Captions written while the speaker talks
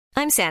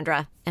I'm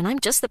Sandra, and I'm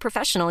just the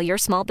professional your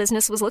small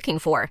business was looking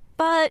for.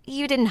 But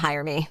you didn't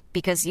hire me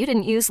because you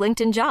didn't use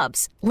LinkedIn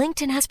Jobs.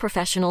 LinkedIn has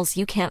professionals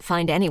you can't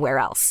find anywhere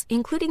else,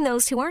 including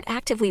those who aren't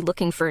actively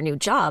looking for a new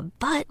job,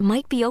 but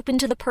might be open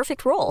to the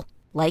perfect role,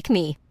 like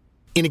me.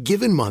 In a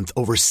given month,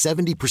 over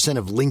 70%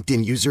 of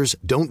LinkedIn users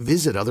don't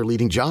visit other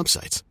leading job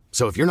sites.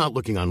 So if you're not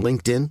looking on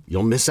LinkedIn,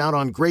 you'll miss out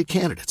on great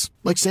candidates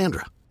like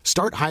Sandra.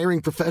 Start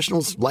hiring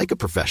professionals like a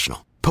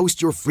professional.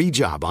 Post your free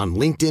job on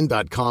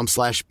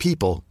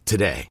linkedin.com/people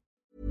today.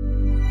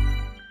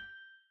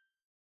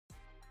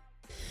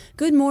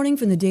 Good morning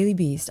from the Daily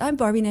Beast. I'm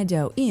Barbie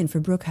Nadeau, in for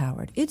Brooke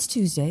Howard. It's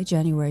Tuesday,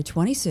 January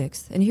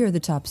 26th, and here are the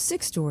top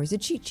 6 stories the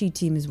Cheat Sheet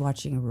team is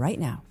watching right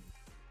now.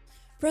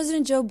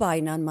 President Joe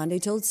Biden on Monday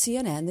told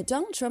CNN that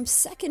Donald Trump's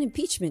second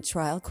impeachment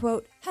trial,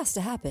 quote, has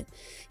to happen.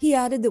 He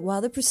added that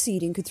while the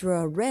proceeding could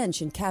throw a wrench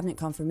in cabinet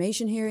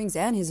confirmation hearings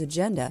and his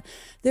agenda,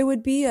 there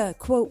would be a,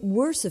 quote,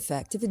 worse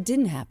effect if it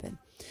didn't happen.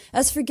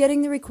 As for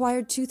getting the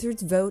required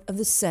 2/3 vote of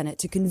the Senate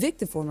to convict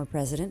the former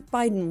president,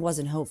 Biden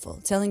wasn't hopeful,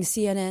 telling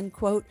CNN,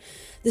 quote,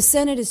 the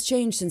Senate has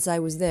changed since I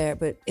was there,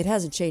 but it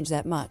hasn't changed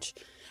that much.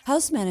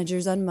 House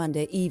managers on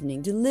Monday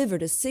evening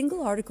delivered a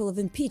single article of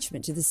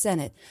impeachment to the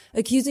Senate,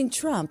 accusing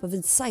Trump of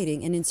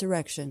inciting an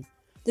insurrection.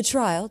 The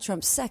trial,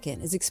 Trump's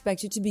second, is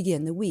expected to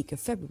begin the week of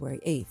February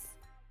 8th.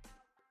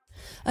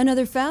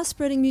 Another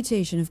fast-spreading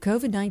mutation of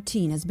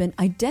COVID-19 has been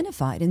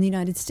identified in the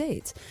United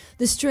States.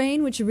 The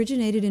strain, which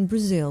originated in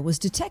Brazil, was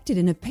detected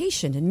in a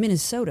patient in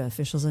Minnesota,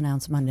 officials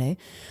announced Monday.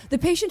 The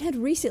patient had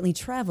recently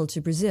traveled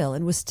to Brazil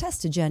and was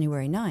tested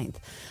January 9th.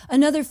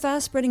 Another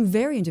fast-spreading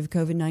variant of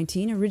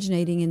COVID-19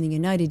 originating in the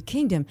United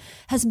Kingdom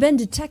has been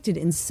detected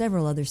in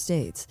several other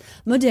states.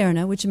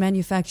 Moderna, which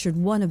manufactured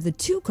one of the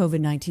 2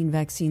 COVID-19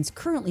 vaccines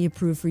currently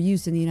approved for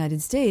use in the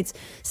United States,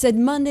 said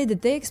Monday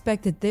that they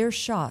expect that their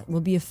shot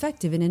will be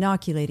effective in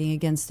inoculating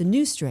against the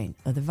new strain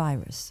of the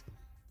virus.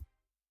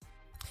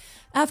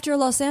 After a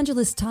Los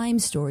Angeles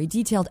Times story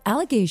detailed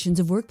allegations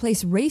of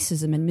workplace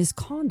racism and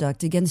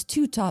misconduct against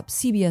 2 top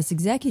CBS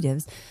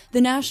executives, the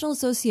National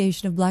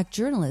Association of Black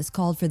Journalists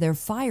called for their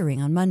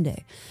firing on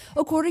Monday.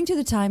 According to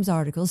the Times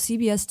article,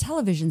 CBS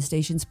television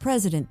station's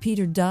president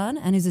Peter Dunn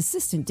and his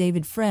assistant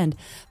David Friend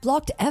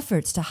blocked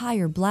efforts to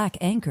hire black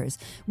anchors,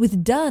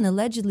 with Dunn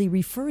allegedly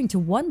referring to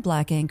one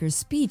black anchor's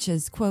speech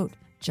as, quote,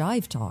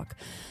 jive talk.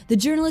 The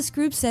journalist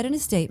group said in a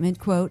statement,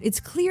 quote, it's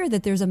clear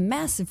that there's a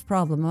massive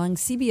problem among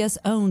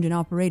CBS-owned and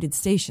operated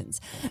stations,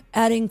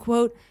 adding,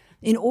 quote,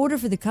 in order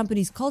for the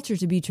company's culture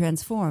to be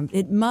transformed,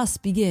 it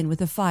must begin with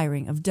the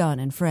firing of Dunn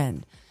and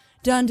Friend.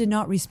 Dunn did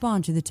not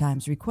respond to the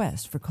Times'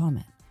 request for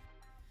comment.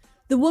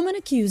 The woman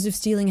accused of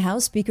stealing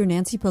House Speaker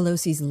Nancy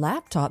Pelosi's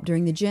laptop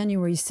during the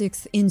January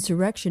 6th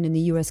insurrection in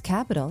the U.S.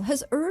 Capitol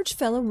has urged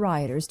fellow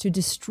rioters to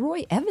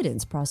destroy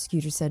evidence,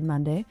 prosecutors said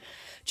Monday.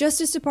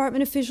 Justice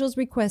Department officials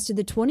requested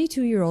that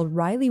 22-year-old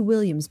Riley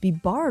Williams be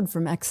barred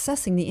from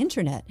accessing the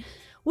internet.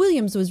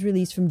 Williams was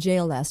released from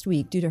jail last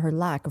week due to her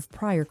lack of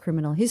prior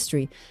criminal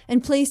history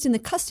and placed in the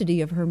custody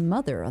of her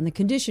mother on the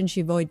condition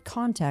she avoid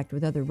contact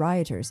with other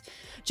rioters.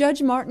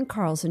 Judge Martin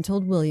Carlson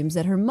told Williams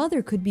that her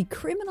mother could be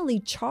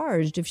criminally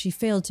charged if she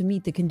failed to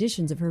meet the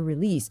conditions of her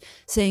release,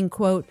 saying,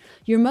 quote,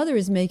 your mother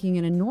is making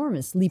an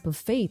enormous leap of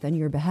faith on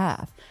your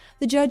behalf.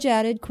 The judge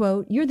added,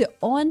 quote, you're the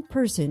one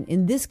person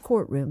in this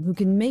courtroom who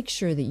can make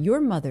sure that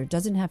your mother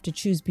doesn't have to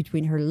choose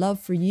between her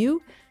love for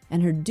you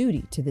and her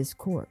duty to this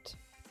court.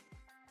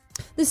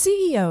 The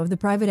CEO of the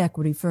private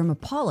equity firm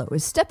Apollo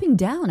is stepping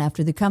down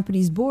after the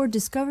company's board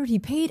discovered he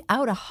paid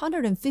out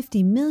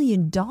 $150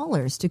 million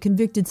to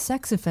convicted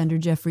sex offender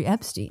Jeffrey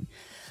Epstein.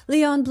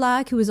 Leon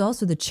Black, who is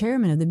also the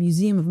chairman of the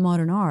Museum of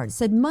Modern Art,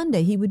 said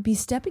Monday he would be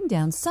stepping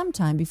down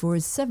sometime before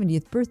his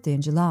 70th birthday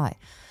in July.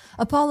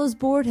 Apollo's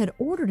board had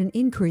ordered an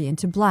inquiry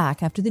into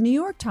Black after the New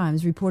York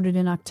Times reported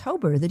in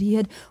October that he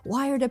had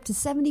wired up to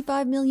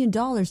 $75 million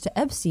to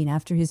Epstein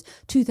after his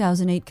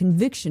 2008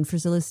 conviction for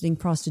soliciting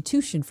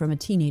prostitution from a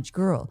teenage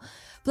girl.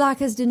 Black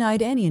has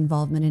denied any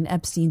involvement in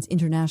Epstein's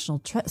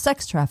international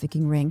sex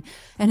trafficking ring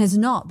and has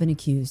not been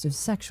accused of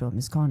sexual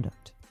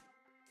misconduct.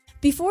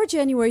 Before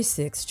January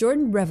 6,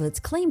 Jordan Revlett's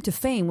claim to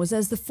fame was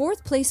as the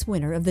 4th-place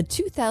winner of the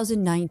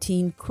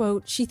 2019,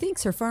 quote, She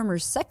Thinks Her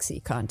Farmer's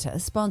Sexy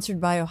contest, sponsored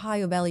by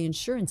Ohio Valley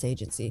Insurance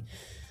Agency.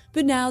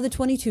 But now the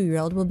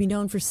 22-year-old will be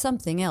known for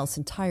something else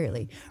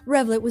entirely.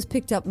 Revlett was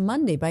picked up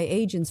Monday by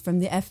agents from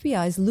the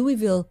FBI's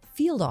Louisville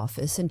field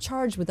office and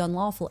charged with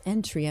unlawful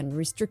entry on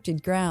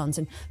restricted grounds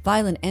and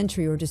violent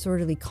entry or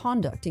disorderly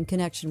conduct in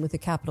connection with the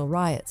Capitol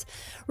riots.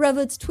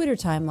 Revlett's Twitter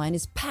timeline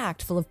is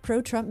packed full of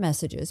pro-Trump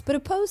messages, but a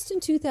post in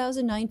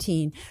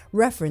 2019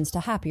 referenced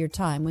a happier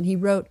time when he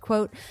wrote,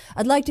 quote,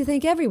 I'd like to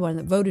thank everyone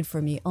that voted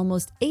for me,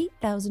 almost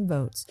 8,000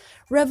 votes.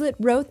 Revlett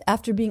wrote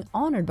after being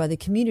honored by the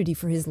community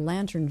for his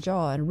lantern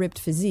jaw and ripped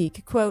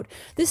physique, quote,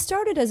 This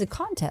started as a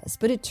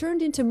contest, but it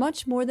turned into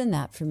much more than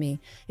that for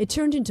me. It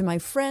turned into my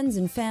friends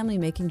and family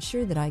making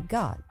sure that I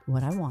got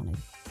what I wanted.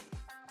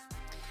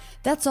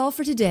 That's all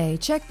for today.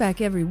 Check back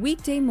every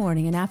weekday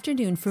morning and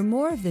afternoon for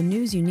more of the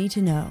news you need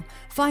to know.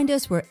 Find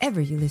us wherever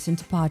you listen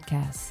to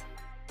podcasts.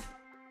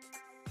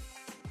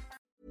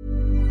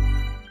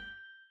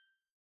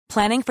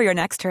 Planning for your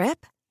next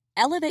trip?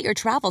 Elevate your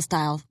travel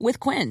style with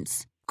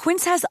Quince.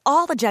 Quince has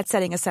all the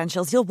jet-setting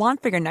essentials you'll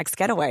want for your next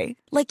getaway,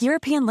 like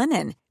European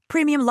linen,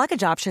 premium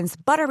luggage options,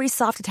 buttery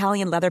soft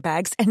Italian leather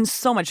bags, and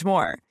so much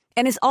more.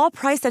 And is all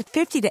priced at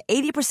 50 to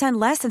 80%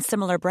 less than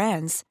similar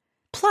brands.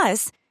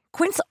 Plus,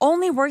 Quince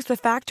only works with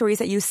factories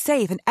that use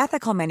safe and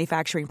ethical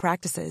manufacturing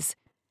practices.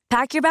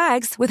 Pack your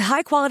bags with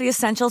high-quality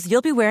essentials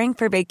you'll be wearing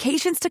for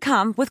vacations to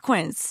come with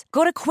Quince.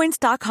 Go to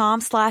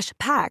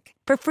quince.com/pack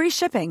for free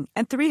shipping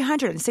and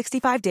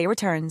 365-day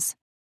returns.